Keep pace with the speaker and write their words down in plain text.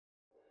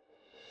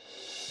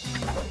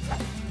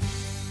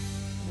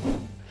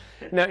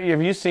Now,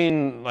 have you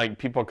seen like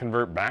people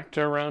convert back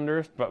to round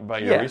Earth by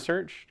your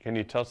research? Can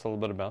you tell us a little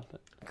bit about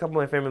that? A couple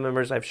of my family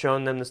members, I've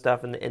shown them the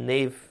stuff, and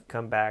they've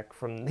come back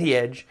from the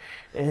edge,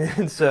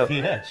 and so the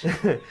edge.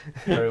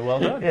 Very well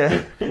done.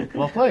 Yeah,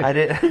 well played. I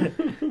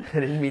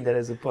didn't mean that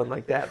as a pun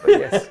like that, but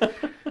yes.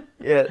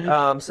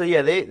 Yeah. So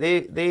yeah,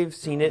 they've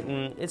seen it,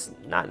 and it's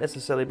not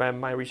necessarily by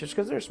my research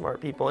because they're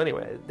smart people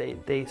anyway.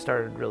 They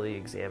started really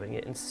examining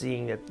it and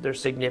seeing that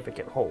there's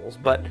significant holes.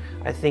 But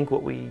I think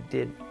what we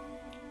did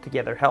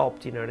together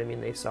helped. You know what I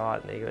mean? They saw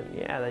it and they go,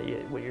 yeah,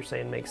 what you're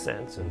saying makes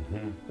sense,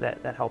 and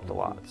that helped a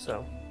lot.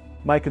 So.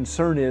 My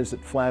concern is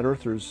that flat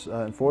earthers,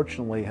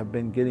 unfortunately, have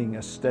been getting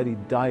a steady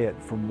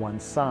diet from one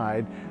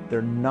side.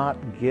 They're not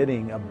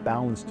getting a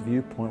balanced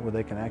viewpoint where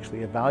they can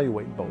actually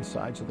evaluate both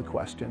sides of the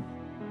question.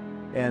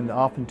 And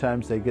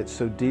oftentimes they get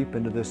so deep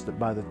into this that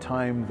by the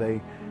time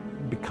they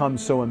become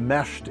so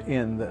enmeshed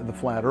in the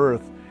flat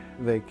earth,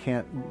 they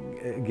can't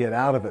get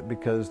out of it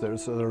because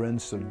they're in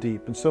so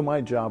deep. And so my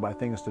job, I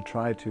think, is to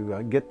try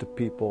to get to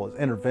people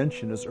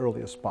intervention as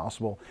early as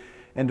possible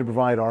and to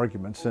provide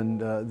arguments.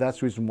 And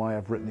that's the reason why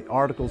I've written the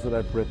articles that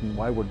I've written,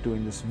 why we're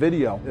doing this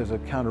video as a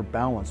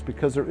counterbalance,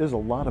 because there is a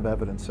lot of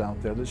evidence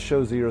out there that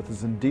shows the earth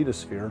is indeed a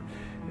sphere,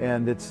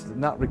 and it's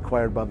not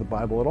required by the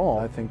Bible at all.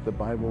 I think the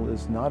Bible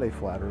is not a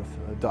flat earth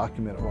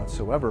document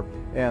whatsoever,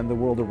 and the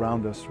world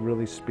around us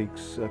really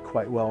speaks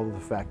quite well to the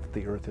fact that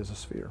the earth is a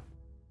sphere.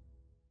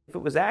 If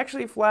it was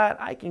actually flat,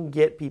 I can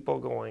get people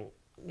going,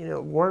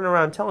 running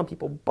around telling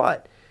people,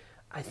 but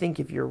I think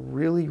if you're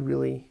really,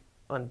 really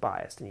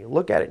unbiased and you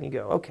look at it and you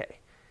go, okay,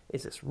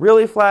 is this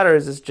really flat or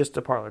is this just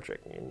a parlor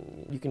trick?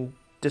 And you can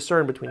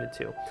discern between the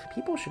two.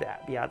 People should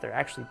be out there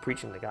actually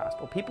preaching the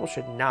gospel. People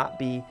should not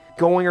be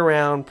going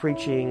around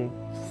preaching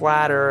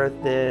flat earth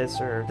this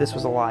or this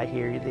was a lie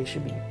here. They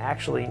should be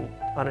actually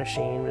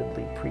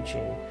unashamedly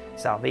preaching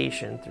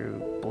salvation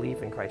through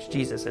belief in Christ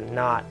Jesus and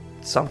not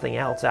something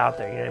else out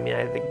there. You know what I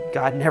mean? I think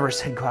God never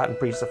said go out and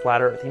preach the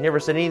flat earth. He never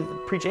said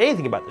preach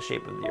anything about the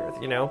shape of the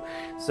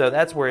earth, So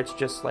that's where it's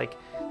just like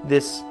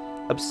this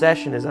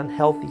obsession is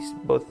unhealthy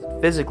both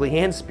physically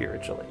and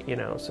spiritually,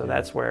 So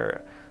that's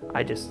where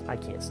I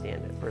can't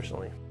stand it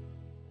personally.